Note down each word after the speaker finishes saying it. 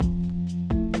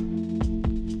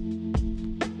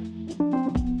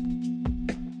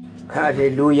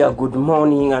Hallelujah. Good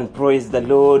morning and praise the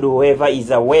Lord. Whoever is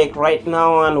awake right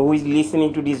now and who is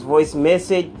listening to this voice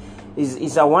message,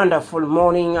 is a wonderful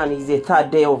morning, and it's the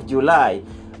 3rd day of July.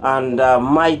 And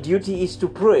my duty is to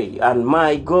pray, and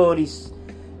my God's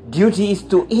duty is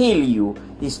to heal you,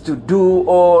 is to do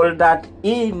all that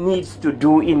He needs to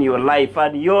do in your life.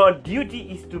 And your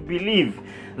duty is to believe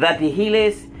that He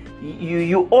heals.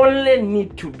 You only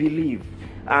need to believe,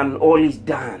 and all is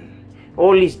done.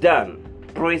 All is done.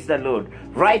 Praise the Lord.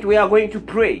 Right, we are going to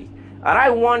pray. And I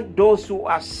want those who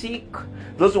are sick,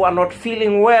 those who are not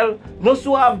feeling well, those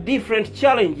who have different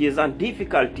challenges and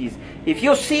difficulties. If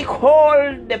you're sick,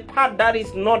 hold the part that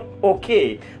is not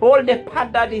okay. Hold the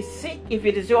part that is sick. If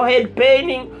it is your head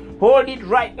paining, hold it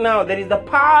right now. There is the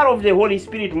power of the Holy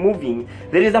Spirit moving.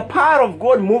 There is the power of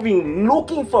God moving,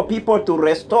 looking for people to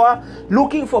restore,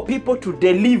 looking for people to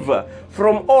deliver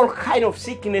from all kind of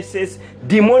sicknesses,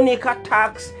 demonic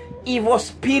attacks, evil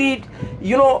spirit,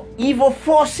 evil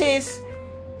forces.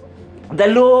 The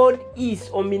Lord is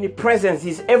omnipresent.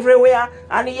 He's everywhere,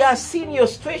 and He has seen your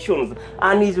situations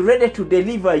and He's ready to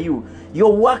deliver you.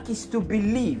 Your work is to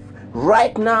believe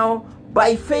right now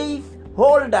by faith.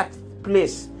 Hold that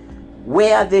place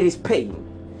where there is pain,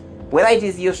 whether it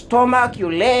is your stomach,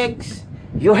 your legs,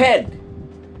 your head.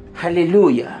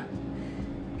 Hallelujah.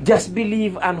 Just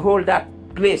believe and hold that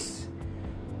place.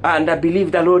 And I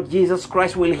believe the Lord Jesus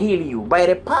Christ will heal you. By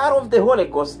the power of the Holy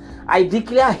Ghost, I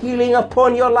declare healing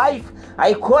upon your life.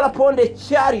 I call upon the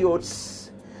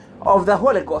chariots of the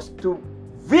Holy Ghost to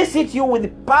visit you with the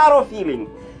power of healing.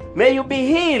 May you be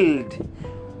healed.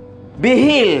 Be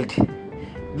healed.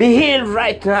 Be healed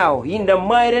right now in the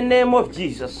mighty name of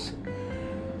Jesus.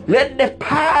 Let the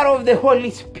power of the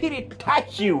Holy Spirit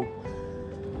touch you.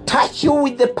 Touch you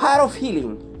with the power of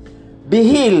healing. Be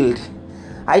healed.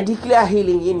 I declare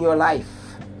healing in your life.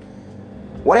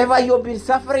 Whatever you've been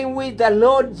suffering with, the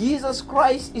Lord Jesus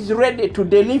Christ is ready to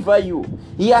deliver you.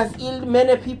 He has healed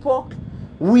many people.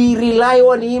 We rely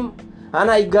on Him,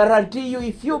 and I guarantee you,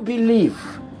 if you believe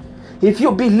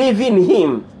in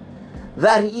Him,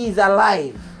 that He is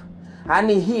alive and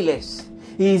He heals.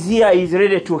 He is here, He is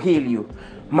ready to heal you.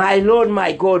 My Lord,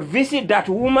 my God, visit that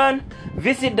woman,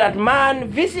 visit that man,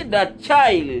 visit that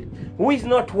child who is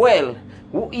not well,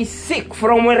 who is sick,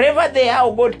 from wherever they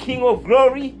are, God, King of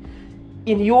Glory,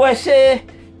 in USA,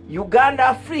 Uganda,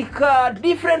 Africa,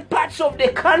 different parts of the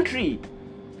country.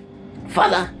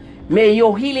 Father, may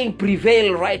your healing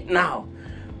prevail right now.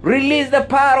 Release the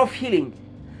power of healing.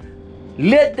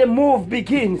 Let the move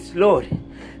begin, Lord.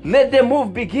 Let the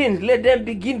move begin. Let them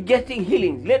begin getting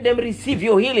healing. Let them receive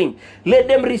your healing. Let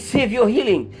them receive your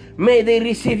healing. May they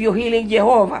receive your healing,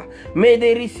 Jehovah. May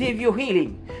they receive your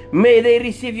healing. May they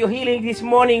receive your healing this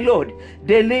morning, Lord.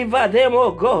 Deliver them,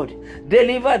 oh God.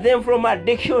 Deliver them from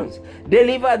addictions.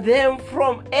 Deliver them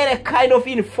from any kind of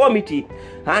infirmity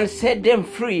and set them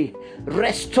free.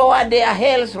 Restore their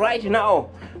health right now.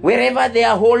 Wherever they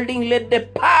are holding, let the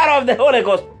power of the Holy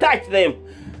Ghost touch them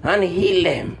and heal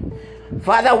them.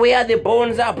 Father, where the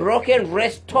bones are broken,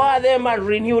 restore them and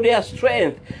renew their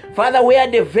strength. Father, where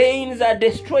the veins are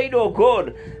destroyed, oh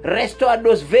God, restore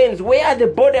those veins. Where the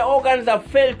body organs have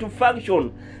failed to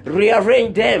function,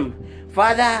 rearrange them.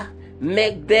 Father,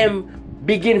 make them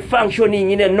begin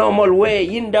functioning in a normal way.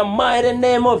 In the mighty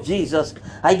name of Jesus,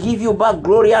 I give you back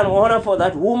glory and honor for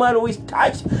that woman who is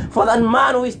touched, for that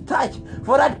man who is touched,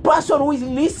 for that person who is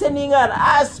listening and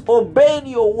has obeyed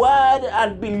your word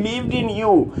and believed in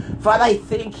you. Father, I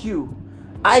thank you.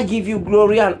 I give you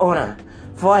glory and honor,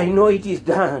 for I know it is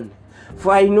done.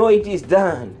 For I know it is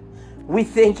done. We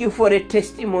thank you for the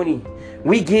testimony.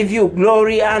 We give you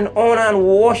glory and honor and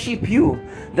worship you,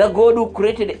 the God who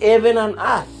created heaven and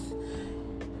earth.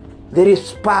 There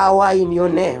is power in your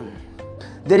name.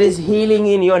 There is healing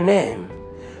in your name.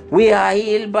 We are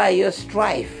healed by your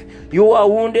stripe. You are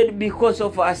wounded because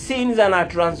of our sins and our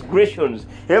transgressions.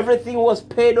 Everything was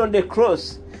paid on the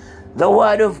cross. The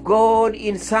word of God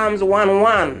in Psalms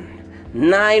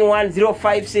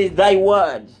 91:5 says, Thy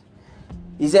word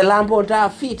is a lamp unto our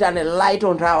feet and a light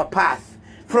unto our path.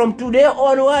 From today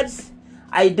onwards,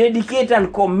 I dedicate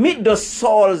and commit those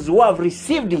souls who have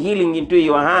received healing into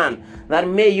your hand, that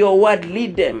may your word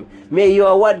lead them. May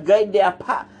your word guide their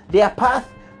path,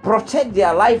 protect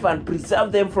their life, and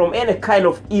preserve them from any kind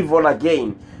of evil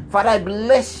again. Father, I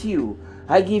bless you.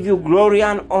 I give you glory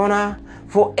and honor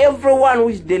for everyone who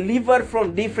is delivered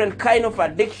from different kind of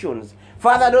addictions.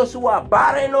 Father, those who are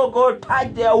barren, oh God,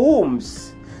 touch their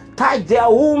wombs. Touch their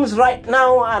wombs right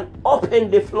now and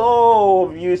open the flow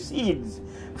of your seeds.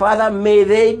 Father, may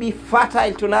they be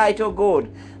fertile tonight, oh God,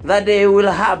 that they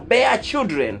will bear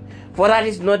children, for that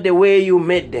is not the way you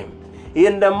made them.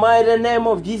 in the mighty name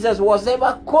of Jesus.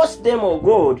 Whatever caused them, oh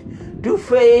God, to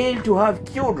fail to have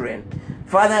children,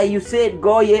 Father, you said,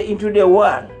 go ye into the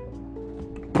world,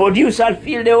 produce and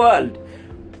fill the world.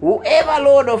 Whoever,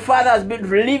 Lord or Father, has been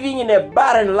living in a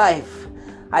barren life,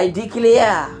 I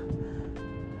declare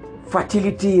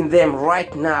fertility in them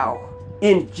right now.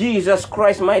 In Jesus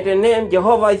Christ's mighty name,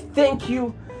 Jehovah, I thank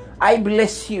you. I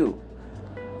bless you.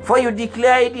 For you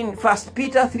declared in 1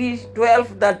 Peter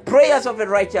 3:12 that prayers of a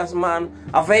righteous man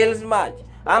avails much.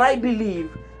 And I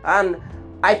believe and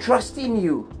I trust in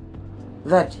you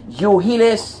that you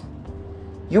heal us,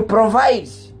 you provide,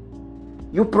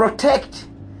 you protect,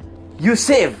 you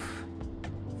save.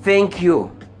 Thank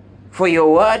you for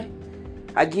your word.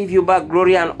 I give you back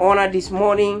glory and honor this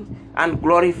morning and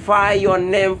glorify your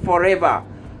name forever.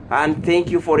 And thank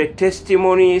you for the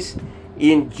testimonies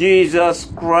in Jesus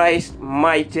Christ's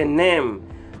mighty name.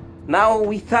 Now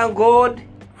we thank God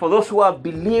for those who have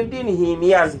believed in him.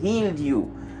 He has healed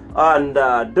you. And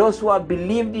those who have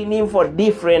believed in him for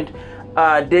different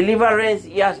deliverance,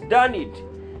 he has done it.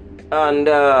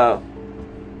 And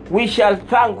we shall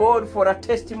thank God for the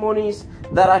testimonies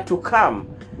that are to come.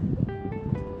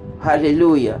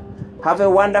 Hallelujah. Have a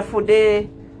wonderful day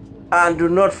and do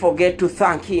not forget to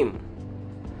thank him.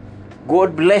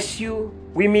 God bless you.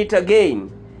 We meet again.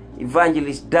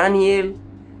 Evangelist Daniel,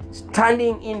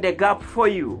 standing in the gap for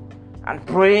you and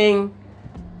praying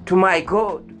to my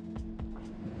God,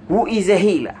 who is a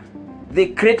healer, the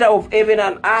creator of heaven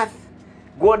and earth,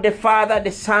 God the Father,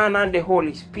 the Son, and the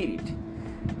Holy Spirit.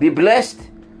 Be blessed.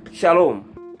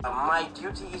 Shalom. My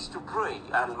duty is to pray,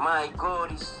 and my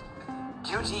God's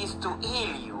duty is to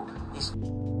heal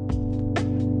you.